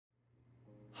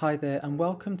Hi there and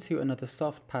welcome to another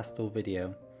Sofft pastel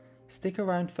video. Stick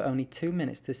around for only 2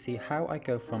 minutes to see how I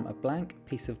go from a blank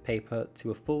piece of paper to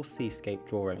a full seascape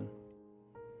drawing.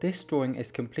 This drawing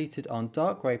is completed on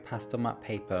dark grey pastel matte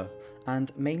paper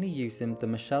and mainly using the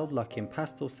Michelle Luckin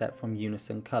pastel set from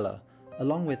Unison Colour,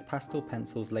 along with pastel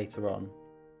pencils later on.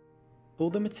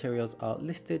 All the materials are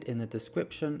listed in the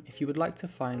description if you would like to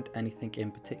find anything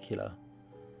in particular.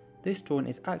 This drawing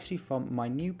is actually from my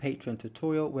new Patreon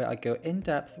tutorial where I go in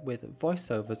depth with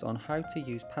voiceovers on how to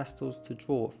use pastels to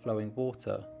draw flowing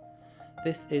water.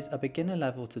 This is a beginner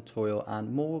level tutorial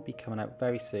and more will be coming out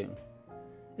very soon.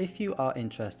 If you are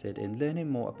interested in learning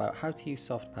more about how to use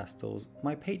Sofft pastels,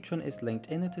 my Patreon is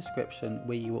linked in the description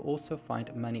where you will also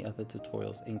find many other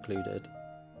tutorials included.